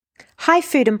Hi,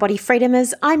 Food and Body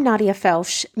Freedomers. I'm Nadia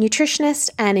Felsch, nutritionist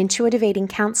and intuitive eating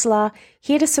counsellor,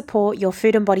 here to support your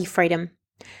food and body freedom.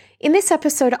 In this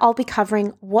episode, I'll be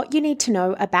covering what you need to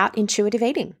know about intuitive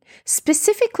eating,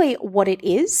 specifically what it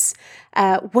is,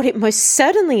 what it most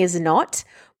certainly is not,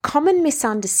 common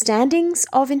misunderstandings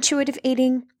of intuitive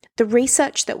eating, the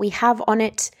research that we have on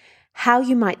it, how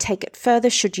you might take it further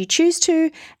should you choose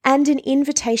to, and an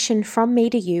invitation from me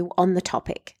to you on the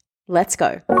topic. Let's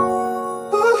go.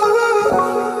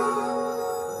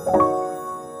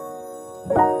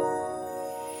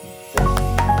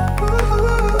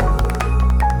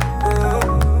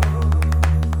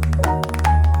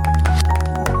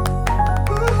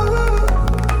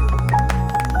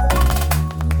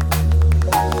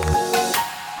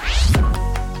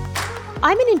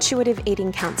 I'm an intuitive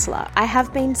eating counsellor. I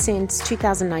have been since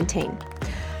 2019.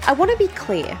 I want to be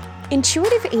clear.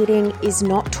 Intuitive eating is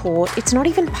not taught, it's not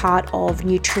even part of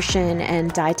nutrition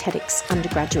and dietetics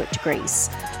undergraduate degrees.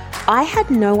 I had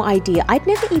no idea, I'd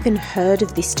never even heard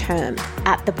of this term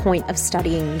at the point of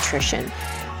studying nutrition.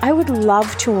 I would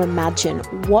love to imagine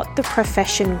what the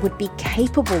profession would be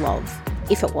capable of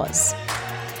if it was.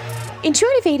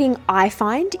 Intuitive eating, I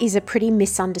find, is a pretty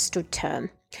misunderstood term.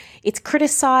 It's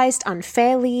criticised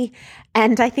unfairly,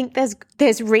 and I think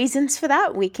there's reasons for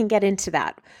that. We can get into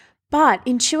that. But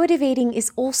intuitive eating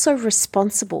is also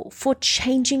responsible for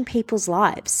changing people's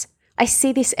lives. I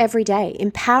see this every day,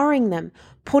 empowering them,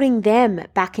 putting them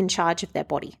back in charge of their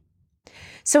body.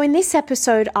 So in this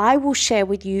episode, I will share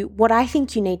with you what I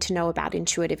think you need to know about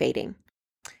intuitive eating.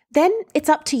 Then it's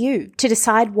up to you to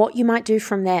decide what you might do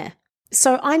from there.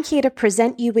 So I'm here to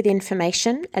present you with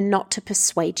information and not to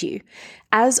persuade you.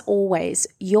 As always,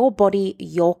 your body,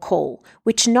 your call,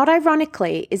 which not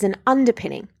ironically is an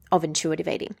underpinning of intuitive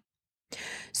eating.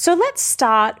 So let's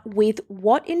start with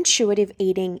what intuitive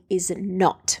eating is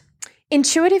not.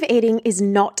 Intuitive eating is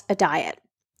not a diet.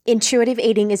 Intuitive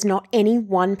eating is not any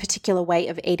one particular way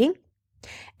of eating.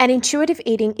 And intuitive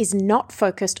eating is not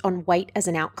focused on weight as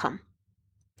an outcome.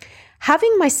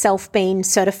 Having myself been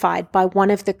certified by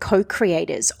one of the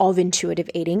co-creators of intuitive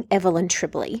eating, Evelyn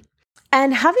Tribole,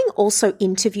 and having also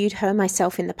interviewed her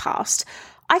myself in the past,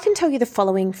 I can tell you the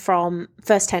following from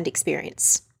first-hand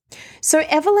experience. So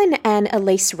Evelyn and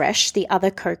Elyse Resch, the other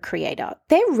co-creator,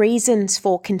 their reasons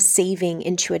for conceiving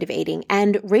intuitive eating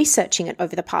and researching it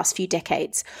over the past few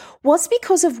decades was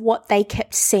because of what they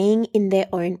kept seeing in their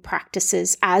own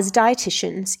practices as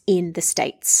dietitians in the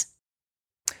States.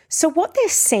 So what they're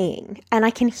seeing, and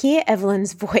I can hear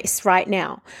Evelyn's voice right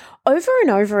now, over and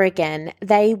over again,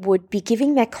 they would be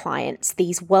giving their clients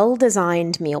these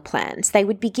well-designed meal plans. They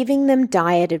would be giving them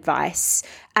diet advice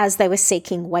as they were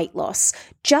seeking weight loss,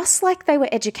 just like they were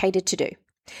educated to do.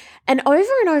 And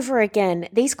over again,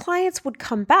 these clients would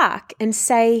come back and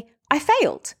say, I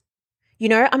failed.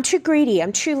 I'm too greedy.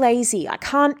 I'm too lazy. I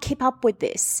can't keep up with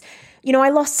this. I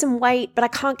lost some weight, but I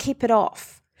can't keep it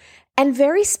off. And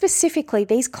very specifically,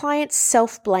 these clients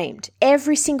self-blamed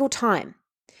every single time,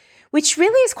 which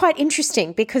really is quite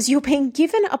interesting because you're being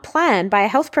given a plan by a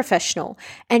health professional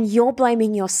and you're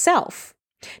blaming yourself.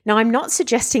 Now, I'm not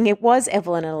suggesting it was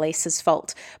Evelyn and Elise's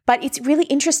fault, but it's really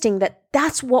interesting that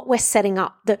that's what we're setting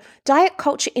up. The diet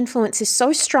culture influence is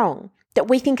so strong that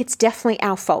we think it's definitely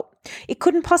our fault. It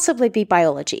couldn't possibly be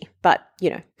biology, but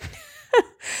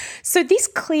So this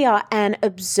clear and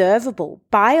observable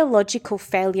biological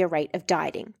failure rate of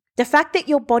dieting, the fact that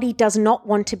your body does not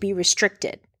want to be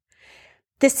restricted,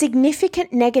 the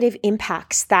significant negative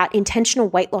impacts that intentional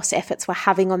weight loss efforts were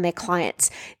having on their clients,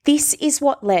 this is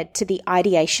what led to the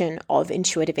ideation of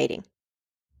intuitive eating.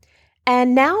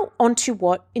 And now onto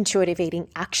what intuitive eating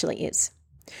actually is.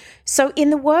 So in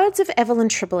the words of Evelyn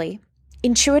Tribole,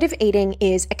 intuitive eating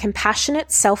is a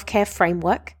compassionate self-care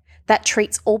framework that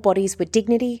treats all bodies with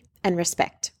dignity and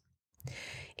respect.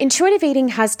 Intuitive eating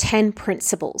has 10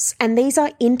 principles, and these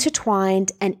are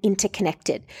intertwined and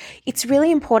interconnected. It's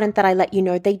really important that I let you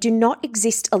know they do not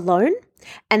exist alone,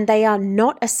 and they are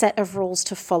not a set of rules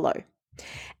to follow.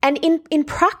 And in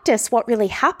practice, what really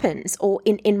happens, or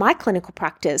in my clinical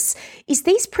practice, is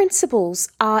these principles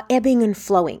are ebbing and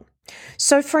flowing.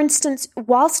 So for instance,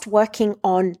 whilst working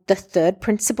on the third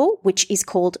principle, which is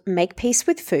called make peace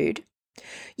with food,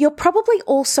 you're probably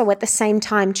also at the same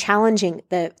time challenging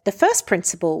the first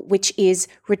principle, which is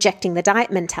rejecting the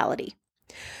diet mentality.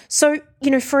 So,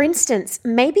 for instance,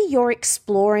 maybe you're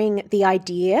exploring the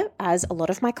idea, as a lot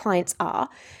of my clients are,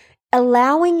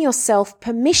 allowing yourself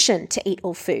permission to eat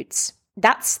all foods.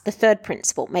 That's the third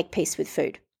principle, make peace with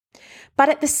food. But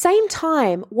at the same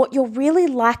time, what you're really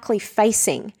likely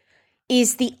facing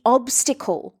is the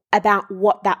obstacle about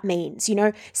what that means.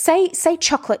 Say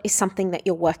chocolate is something that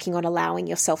you're working on allowing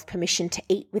yourself permission to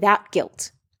eat without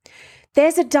guilt.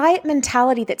 There's a diet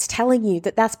mentality that's telling you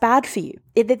that that's bad for you,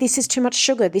 that this is too much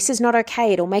sugar, this is not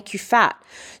okay, it'll make you fat.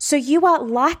 So you are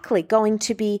likely going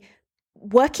to be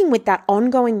working with that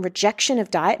ongoing rejection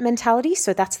of diet mentality.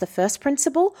 So that's the first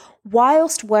principle,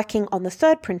 whilst working on the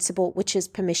third principle, which is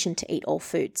permission to eat all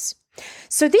foods.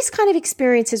 So this kind of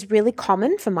experience is really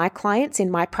common for my clients in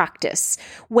my practice,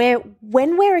 where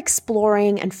when we're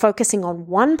exploring and focusing on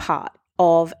one part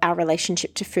of our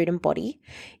relationship to food and body,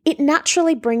 it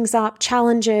naturally brings up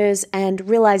challenges and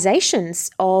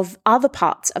realizations of other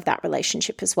parts of that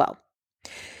relationship as well.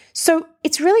 So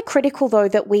it's really critical, though,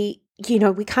 that we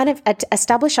kind of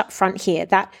establish up front here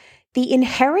that the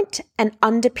inherent and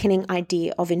underpinning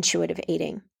idea of intuitive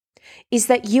eating is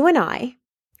that you and I,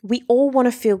 we all want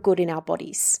to feel good in our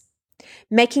bodies,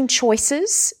 making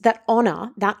choices that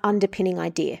honor that underpinning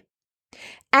idea.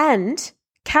 And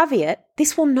caveat,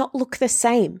 this will not look the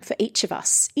same for each of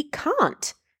us. It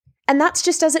can't. And that's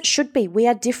just as it should be. We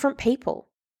are different people.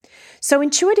 So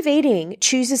intuitive eating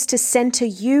chooses to center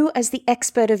you as the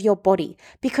expert of your body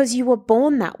because you were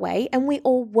born that way and we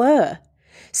all were.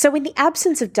 So in the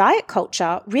absence of diet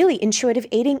culture, really intuitive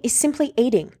eating is simply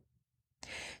eating.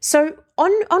 So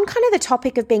on kind of the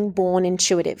topic of being born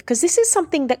intuitive, because this is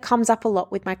something that comes up a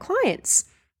lot with my clients.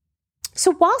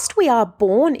 So whilst we are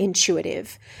born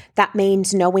intuitive, that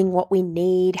means knowing what we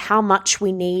need, how much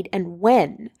we need, and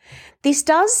when, this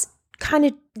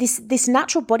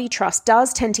natural body trust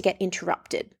does tend to get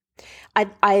interrupted.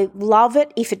 I love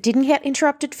it if it didn't get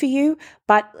interrupted for you,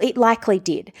 but it likely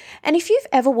did. And if you've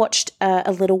ever watched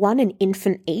a little one, an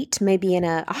infant eat, maybe in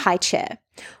a high chair,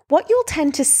 what you'll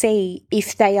tend to see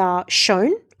if they are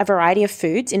shown a variety of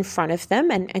foods in front of them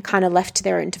and kind of left to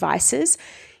their own devices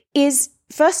is,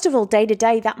 first of all, day to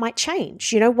day, that might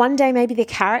change. One day maybe the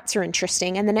carrots are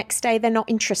interesting and the next day they're not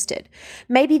interested.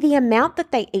 Maybe the amount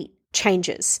that they eat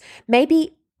changes.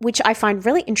 Maybe, which I find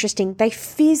really interesting, they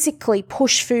physically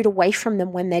push food away from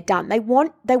them when they're done. They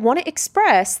want to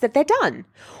express that they're done.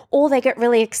 Or they get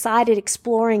really excited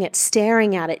exploring it,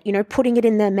 staring at it, putting it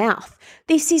in their mouth.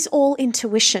 This is all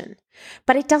intuition.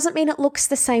 But it doesn't mean it looks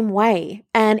the same way.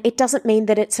 And it doesn't mean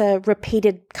that it's a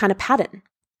repeated kind of pattern.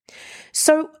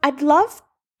 So I'd love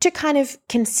to kind of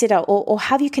consider or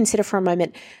have you consider for a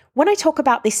moment, when I talk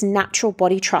about this natural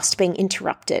body trust being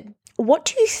interrupted, what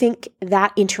do you think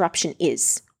that interruption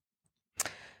is?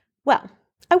 Well,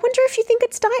 I wonder if you think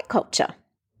it's diet culture.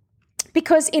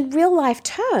 Because in real life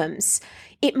terms,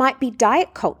 it might be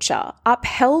diet culture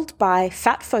upheld by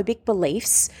fat-phobic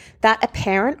beliefs that a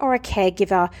parent or a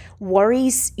caregiver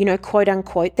worries, quote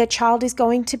unquote, their child is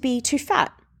going to be too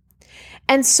fat.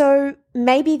 And so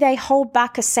maybe they hold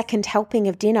back a second helping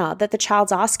of dinner that the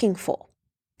child's asking for.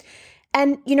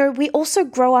 And, we also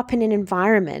grow up in an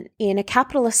environment, in a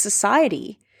capitalist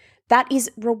society, that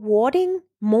is rewarding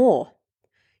more.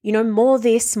 More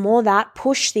this, more that,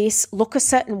 push this, look a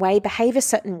certain way, behave a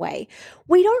certain way.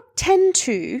 We don't tend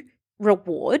to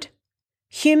reward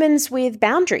humans with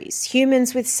boundaries,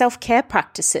 humans with self-care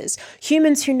practices,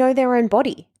 humans who know their own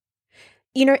body.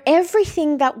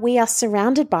 Everything that we are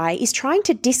surrounded by is trying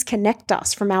to disconnect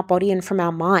us from our body and from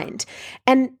our mind.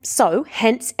 And so,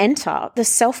 hence, enter the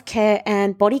self-care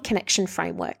and body connection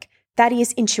framework that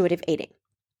is intuitive eating.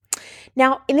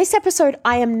 Now, in this episode,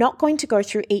 I am not going to go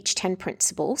through each 10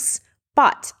 principles,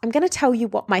 but I'm going to tell you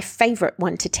what my favorite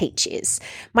one to teach is.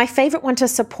 My favorite one to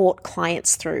support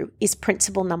clients through is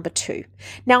principle number 2.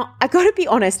 Now, I got to be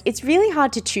honest, it's really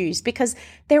hard to choose because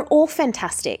they're all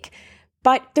fantastic.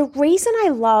 But the reason I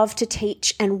love to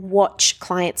teach and watch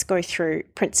clients go through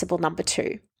principle number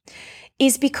 2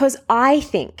 is because I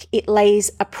think it lays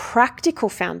a practical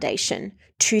foundation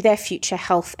to their future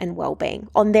health and well-being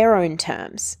on their own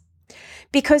terms.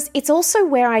 Because it's also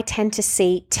where I tend to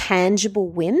see tangible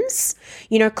wins.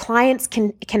 Clients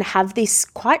can have this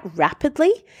quite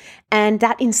rapidly, and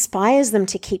that inspires them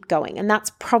to keep going. And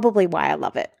that's probably why I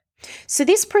love it. So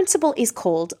this principle is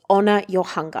called Honor Your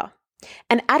Hunger.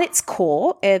 And at its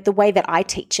core, the way that I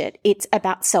teach it, it's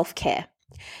about self-care.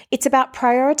 It's about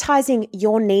prioritizing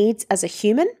your needs as a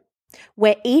human,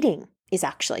 where eating is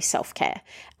actually self-care.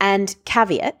 And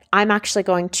caveat, I'm actually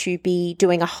going to be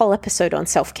doing a whole episode on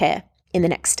self-care in the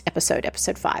next episode,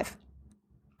 episode 5.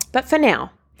 But for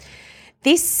now,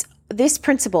 this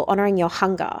principle, honoring your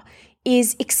hunger,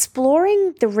 is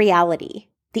exploring the reality,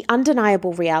 the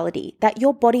undeniable reality that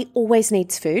your body always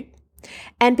needs food,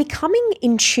 and becoming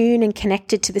in tune and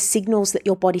connected to the signals that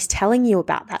your body's telling you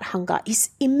about that hunger is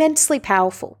immensely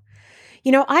powerful.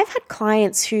 I've had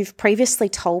clients who've previously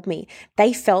told me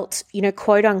they felt,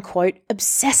 quote unquote,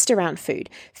 obsessed around food,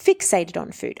 fixated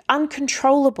on food,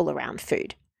 uncontrollable around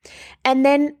food. And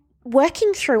then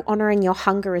working through honoring your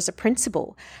hunger as a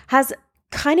principle has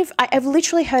I've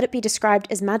literally heard it be described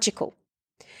as magical,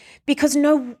 because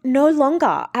no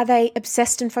longer are they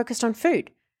obsessed and focused on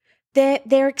food.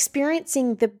 They're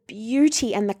experiencing the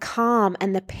beauty and the calm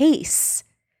and the peace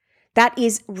that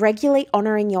is regularly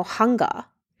honoring your hunger,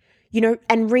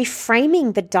 and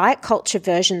reframing the diet culture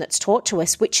version that's taught to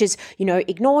us, which is,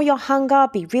 ignore your hunger,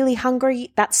 be really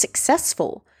hungry, that's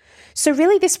successful. So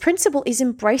really this principle is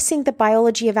embracing the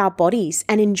biology of our bodies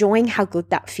and enjoying how good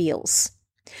that feels.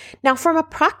 Now, from a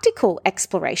practical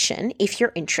exploration, if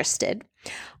you're interested,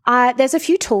 there's a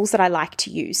few tools that I like to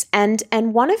use. And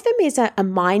one of them is a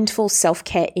mindful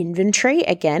self-care inventory.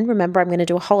 Again, remember, I'm going to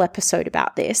do a whole episode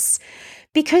about this,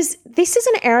 because this is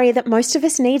an area that most of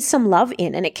us need some love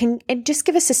in, and it can just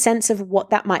give us a sense of what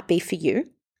that might be for you.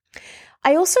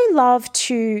 I also love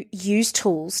to use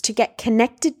tools to get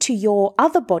connected to your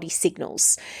other body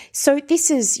signals. So this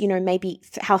is, maybe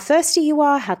how thirsty you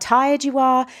are, how tired you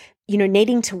are,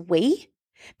 needing to wee.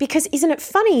 Because isn't it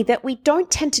funny that we don't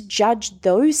tend to judge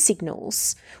those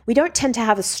signals? We don't tend to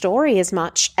have a story as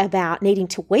much about needing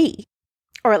to wee,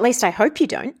 or at least I hope you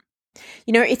don't.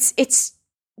 It's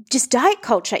just diet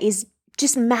culture is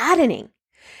just maddening.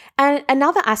 And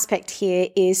another aspect here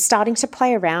is starting to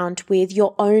play around with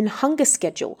your own hunger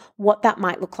schedule, what that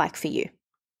might look like for you.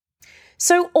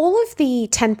 So all of the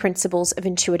 10 principles of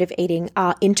intuitive eating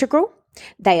are integral.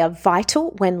 They are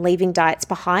vital when leaving diets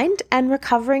behind and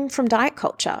recovering from diet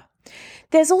culture.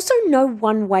 There's also no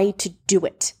one way to do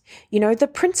it. The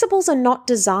principles are not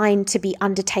designed to be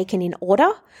undertaken in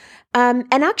order. And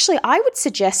actually, I would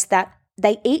suggest that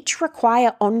they each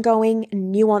require ongoing,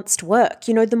 nuanced work.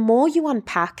 The more you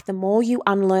unpack, the more you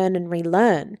unlearn and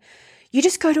relearn. You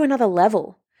just go to another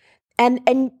level.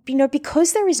 And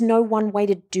because there is no one way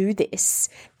to do this,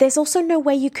 there's also no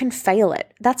way you can fail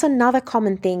it. That's another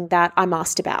common thing that I'm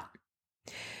asked about.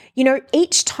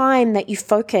 Each time that you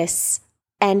focus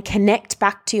and connect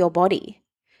back to your body,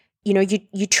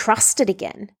 you trust it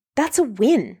again, that's a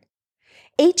win.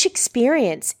 Each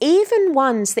experience, even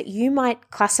ones that you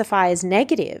might classify as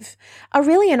negative, are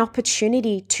really an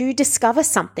opportunity to discover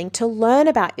something, to learn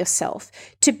about yourself,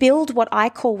 to build what I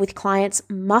call with clients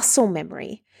muscle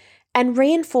memory, and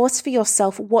reinforce for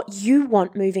yourself what you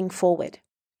want moving forward.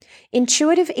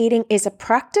 Intuitive eating is a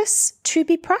practice to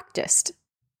be practiced.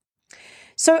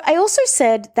 So I also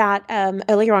said that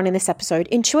earlier on in this episode,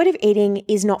 intuitive eating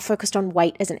is not focused on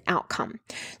weight as an outcome.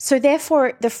 So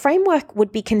therefore, the framework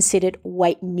would be considered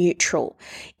weight neutral.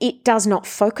 It does not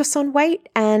focus on weight.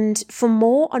 And for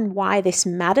more on why this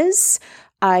matters,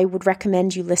 I would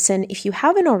recommend you listen. If you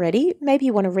haven't already, maybe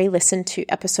you want to re-listen to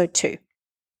episode 2.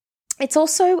 It's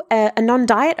also a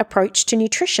non-diet approach to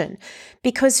nutrition,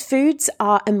 because foods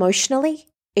are emotionally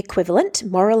equivalent,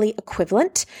 morally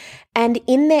equivalent, and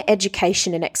in their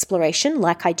education and exploration,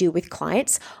 like I do with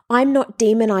clients, I'm not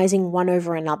demonizing one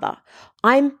over another.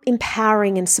 I'm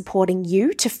empowering and supporting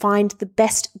you to find the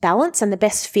best balance and the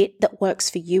best fit that works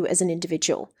for you as an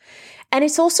individual. And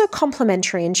it's also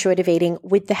complementary, intuitive eating,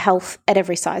 with the Health at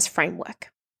Every Size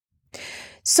framework.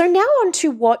 So now on to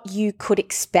what you could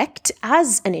expect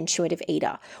as an intuitive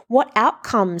eater. What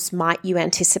outcomes might you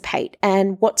anticipate,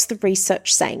 and what's the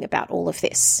research saying about all of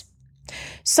this?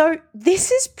 So this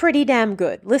is pretty damn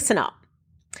good. Listen up.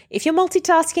 If you're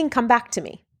multitasking, come back to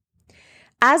me.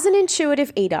 As an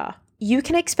intuitive eater, you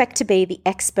can expect to be the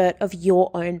expert of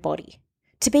your own body,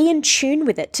 to be in tune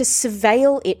with it, to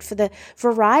surveil it for the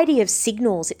variety of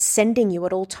signals it's sending you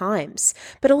at all times,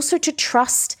 but also to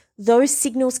trust those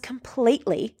signals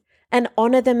completely and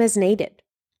honor them as needed.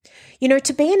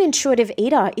 To be an intuitive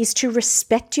eater is to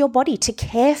respect your body, to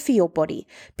care for your body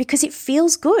because it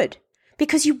feels good,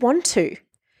 because you want to,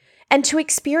 and to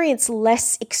experience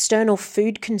less external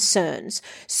food concerns.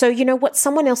 So, what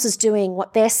someone else is doing,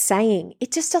 what they're saying,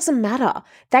 it just doesn't matter.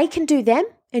 They can do them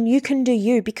and you can do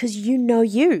you because you know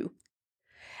you.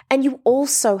 And you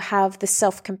also have the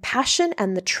self-compassion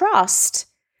and the trust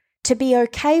to be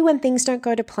okay when things don't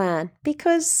go to plan,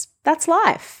 because that's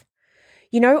life.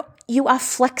 You are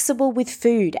flexible with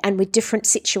food and with different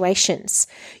situations.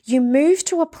 You move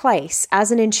to a place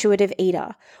as an intuitive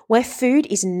eater where food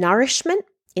is nourishment,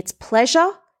 it's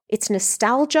pleasure, it's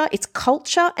nostalgia, it's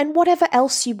culture, and whatever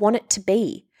else you want it to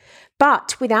be.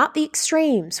 But without the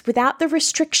extremes, without the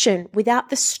restriction, without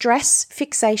the stress,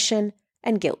 fixation,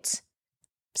 and guilt.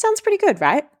 Sounds pretty good,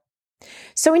 right?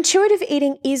 So intuitive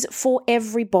eating is for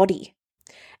everybody.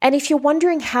 And if you're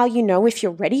wondering how you know if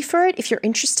you're ready for it, if you're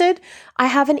interested, I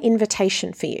have an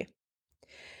invitation for you.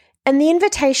 And the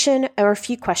invitation are a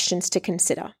few questions to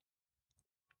consider.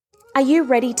 Are you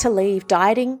ready to leave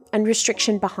dieting and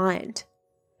restriction behind?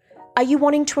 Are you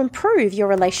wanting to improve your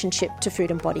relationship to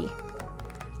food and body?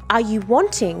 Are you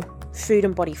wanting food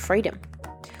and body freedom?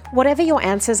 Whatever your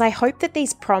answers, I hope that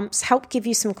these prompts help give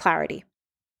you some clarity.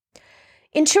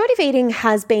 Intuitive eating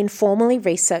has been formally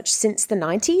researched since the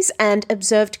 90s and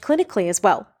observed clinically as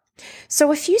well.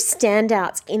 So a few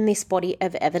standouts in this body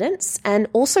of evidence, and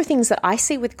also things that I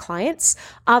see with clients,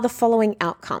 are the following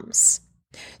outcomes.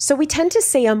 So we tend to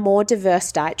see a more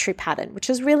diverse dietary pattern, which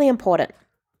is really important.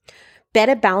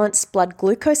 Better balanced blood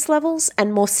glucose levels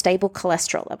and more stable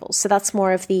cholesterol levels. So that's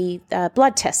more of the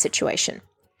blood test situation.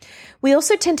 We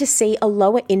also tend to see a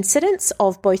lower incidence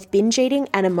of both binge eating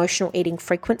and emotional eating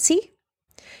frequency,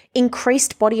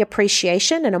 increased body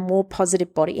appreciation and a more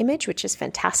positive body image, which is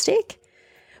fantastic,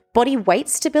 body weight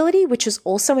stability, which is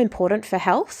also important for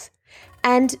health,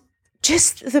 and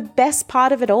just the best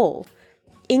part of it all,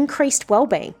 increased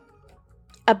well-being,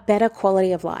 a better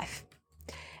quality of life.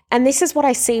 And this is what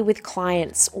I see with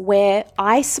clients where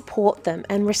I support them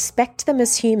and respect them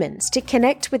as humans to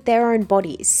connect with their own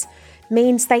bodies,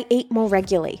 means they eat more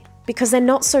regularly because they're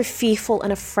not so fearful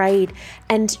and afraid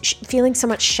and feeling so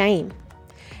much shame.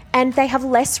 And they have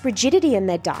less rigidity in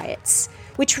their diets,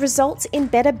 which results in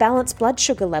better balanced blood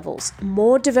sugar levels,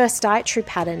 more diverse dietary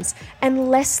patterns, and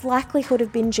less likelihood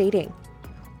of binge eating.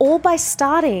 All by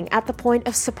starting at the point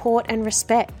of support and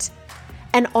respect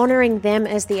and honoring them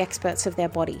as the experts of their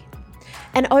body.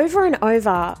 And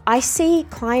over, I see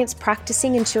clients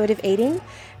practicing intuitive eating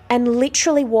and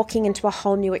literally walking into a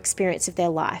whole new experience of their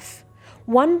life.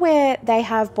 One where they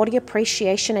have body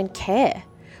appreciation and care,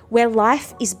 where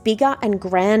life is bigger and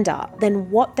grander than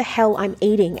what the hell I'm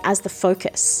eating as the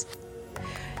focus.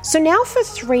 So now for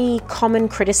 3 common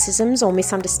criticisms or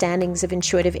misunderstandings of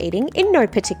intuitive eating in no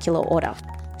particular order.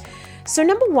 So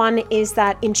number 1 is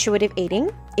that intuitive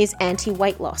eating is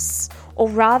anti-weight loss, or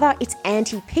rather it's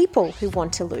anti-people who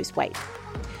want to lose weight.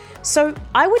 So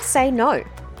I would say no.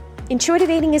 Intuitive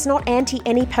eating is not anti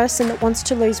any person that wants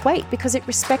to lose weight because it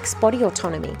respects body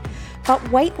autonomy.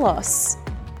 But weight loss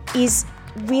is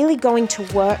really going to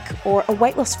work, or a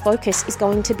weight loss focus is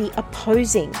going to be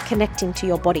opposing connecting to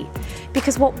your body.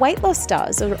 Because what weight loss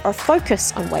does, or a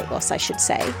focus on weight loss, I should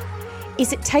say,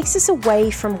 is it takes us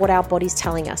away from what our body's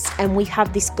telling us, and we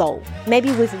have this goal.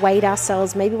 Maybe we've weighed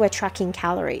ourselves, maybe we're tracking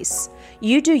calories.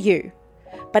 You do you,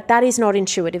 but that is not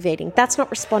intuitive eating. That's not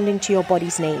responding to your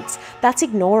body's needs. That's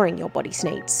ignoring your body's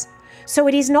needs. So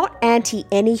it is not anti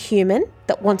any human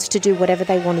that wants to do whatever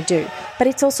they want to do, but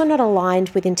it's also not aligned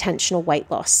with intentional weight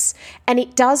loss. And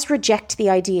it does reject the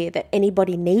idea that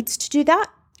anybody needs to do that,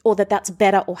 or that that's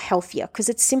better or healthier, because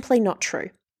it's simply not true.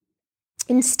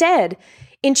 Instead,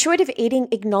 intuitive eating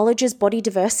acknowledges body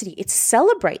diversity. It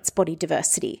celebrates body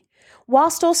diversity,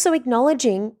 whilst also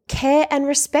acknowledging care and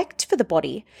respect for the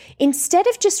body, instead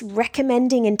of just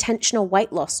recommending intentional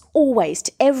weight loss always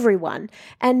to everyone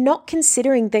and not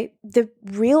considering the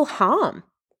real harm.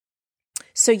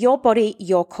 So your body,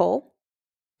 your call.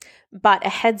 But a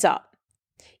heads up,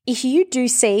 if you do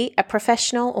see a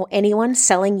professional or anyone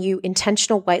selling you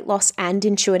intentional weight loss and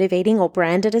intuitive eating, or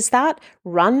branded as that,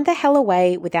 run the hell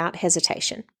away without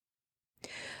hesitation.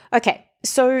 Okay,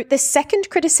 so the second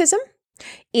criticism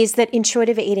is that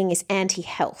intuitive eating is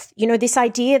anti-health. You know, this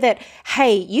idea that,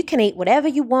 hey, you can eat whatever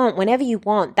you want, whenever you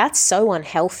want, that's so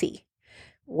unhealthy.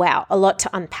 Wow, a lot to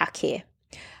unpack here.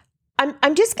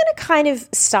 I'm just going to kind of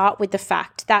start with the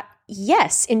fact that,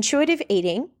 yes, intuitive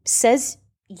eating says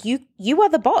you are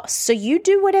the boss, so you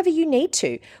do whatever you need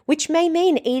to, which may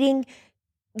mean eating,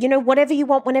 whatever you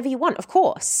want, whenever you want, of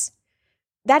course.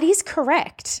 That is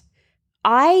correct.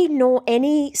 I nor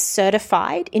any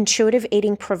certified intuitive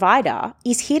eating provider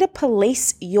is here to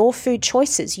police your food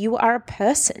choices. You are a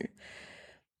person.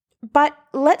 But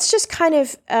let's just kind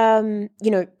of,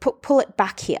 pull it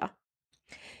back here.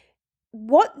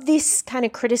 What this kind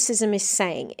of criticism is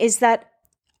saying is that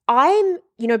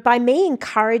by me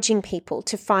encouraging people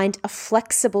to find a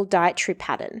flexible dietary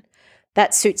pattern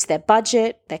that suits their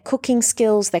budget, their cooking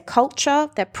skills, their culture,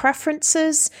 their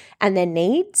preferences, and their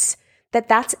needs,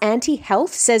 that's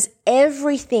anti-health, says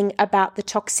everything about the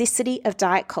toxicity of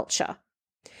diet culture.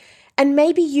 And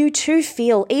maybe you too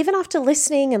feel, even after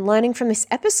listening and learning from this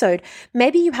episode,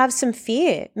 maybe you have some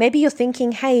fear. Maybe you're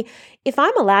thinking, hey, if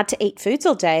I'm allowed to eat foods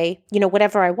all day,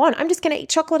 whatever I want, I'm just going to eat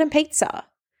chocolate and pizza.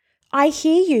 I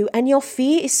hear you, and your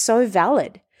fear is so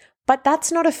valid. But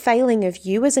that's not a failing of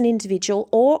you as an individual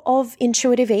or of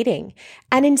intuitive eating,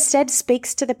 and instead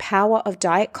speaks to the power of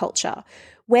diet culture,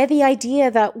 where the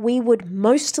idea that we would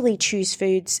mostly choose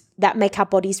foods that make our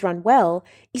bodies run well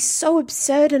is so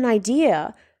absurd an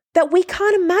idea that we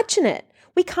can't imagine it.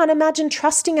 We can't imagine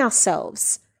trusting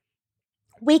ourselves.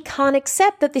 We can't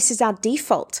accept that this is our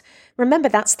default. Remember,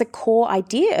 that's the core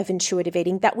idea of intuitive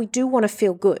eating, that we do want to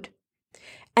feel good.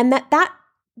 And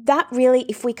that really,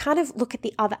 if we kind of look at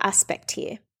the other aspect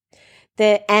here,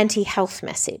 the anti-health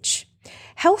message.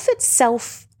 Health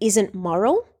itself isn't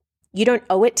moral. You don't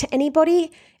owe it to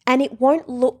anybody, and it won't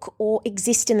look or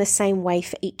exist in the same way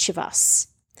for each of us.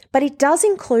 But it does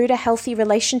include a healthy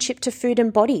relationship to food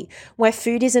and body, where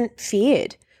food isn't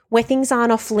feared, where things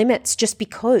aren't off limits just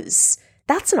because.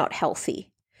 That's not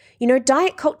healthy.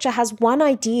 Diet culture has one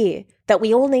idea that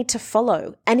we all need to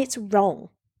follow, and it's wrong.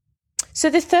 So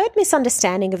the third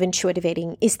misunderstanding of intuitive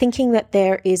eating is thinking that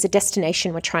there is a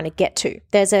destination we're trying to get to.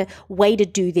 There's a way to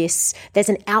do this. There's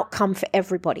an outcome for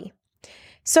everybody.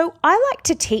 So I like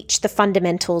to teach the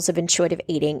fundamentals of intuitive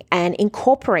eating and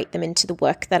incorporate them into the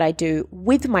work that I do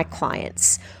with my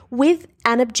clients with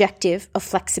an objective of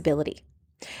flexibility.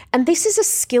 And this is a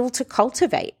skill to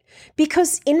cultivate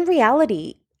because in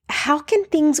reality, how can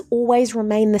things always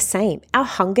remain the same? Our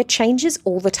hunger changes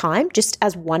all the time, just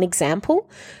as one example.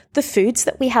 The foods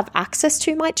that we have access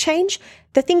to might change.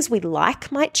 The things we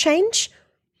like might change.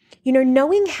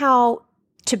 Knowing how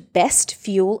to best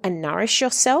fuel and nourish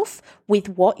yourself with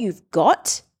what you've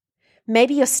got.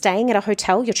 Maybe you're staying at a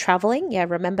hotel, you're traveling. Yeah,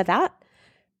 remember that.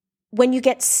 When you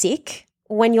get sick,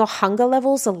 when your hunger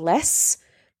levels are less,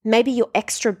 maybe you're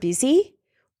extra busy.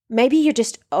 Maybe you're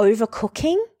just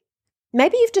overcooking.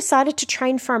 Maybe you've decided to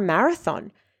train for a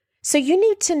marathon. So you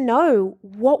need to know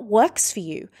what works for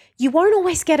you. You won't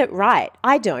always get it right.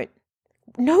 I don't.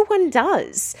 No one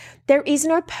does. There is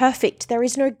no perfect. There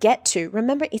is no get to.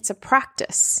 Remember, it's a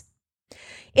practice.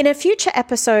 In a future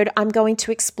episode, I'm going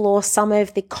to explore some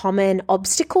of the common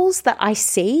obstacles that I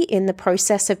see in the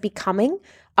process of becoming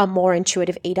a more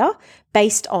intuitive eater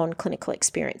based on clinical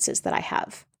experiences that I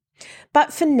have.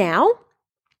 But for now,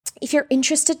 if you're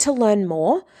interested to learn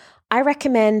more, I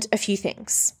recommend a few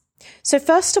things. So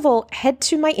first of all, head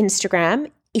to my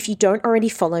Instagram. If you don't already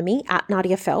follow me at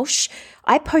Nadia Felsch,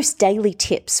 I post daily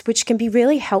tips, which can be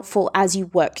really helpful as you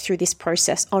work through this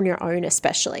process on your own,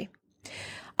 especially.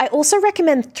 I also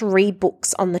recommend 3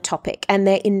 books on the topic, and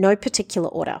they're in no particular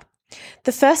order.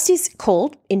 The first is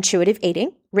called Intuitive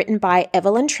Eating, written by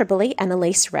Evelyn Tribole and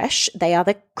Elise Resch. They are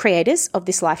the creators of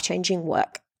this life-changing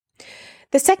work.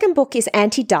 The second book is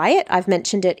Anti-Diet. I've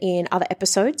mentioned it in other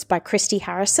episodes by Christy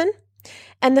Harrison.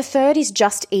 And the third is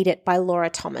Just Eat It by Laura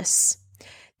Thomas.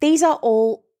 These are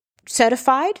all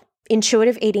certified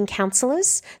intuitive eating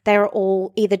counselors. They are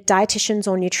all either dietitians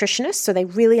or nutritionists, so they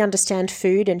really understand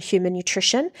food and human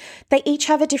nutrition. They each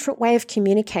have a different way of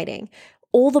communicating.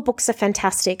 All the books are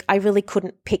fantastic. I really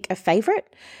couldn't pick a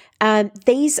favorite.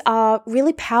 These are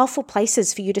really powerful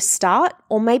places for you to start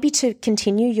or maybe to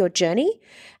continue your journey.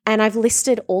 And I've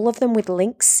listed all of them with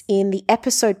links in the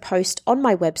episode post on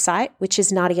my website, which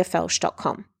is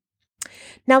nadiafelsch.com.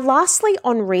 Now, lastly,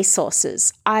 on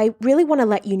resources, I really want to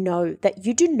let you know that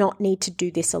you do not need to do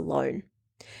this alone.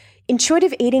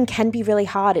 Intuitive eating can be really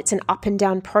hard. It's an up and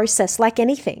down process like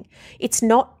anything. It's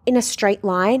not in a straight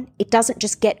line. It doesn't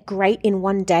just get great in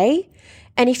one day.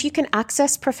 And if you can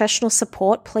access professional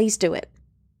support, please do it.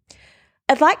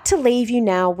 I'd like to leave you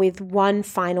now with one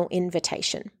final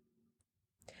invitation.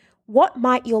 What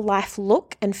might your life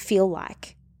look and feel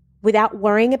like without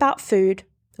worrying about food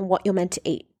and what you're meant to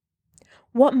eat?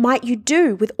 What might you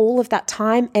do with all of that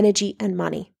time, energy, and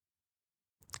money?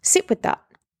 Sit with that.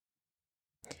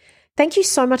 Thank you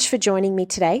so much for joining me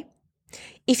today.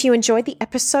 If you enjoyed the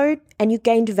episode and you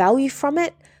gained value from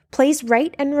it, please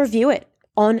rate and review it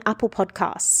on Apple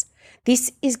Podcasts.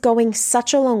 This is going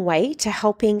such a long way to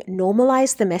helping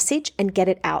normalize the message and get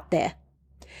it out there.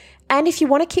 And if you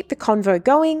want to keep the convo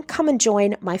going, come and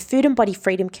join my Food and Body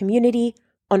Freedom community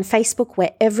on Facebook,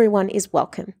 where everyone is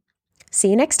welcome. See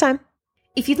you next time.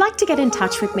 If you'd like to get in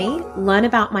touch with me, learn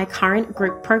about my current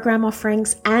group program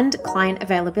offerings and client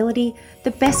availability,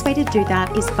 the best way to do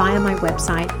that is via my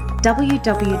website,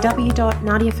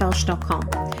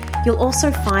 www.nadiafelsch.com. You'll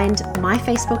also find my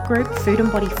Facebook group, Food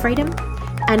and Body Freedom,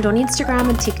 and on Instagram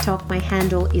and TikTok, my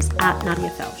handle is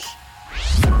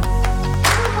 @NadiaFelsch.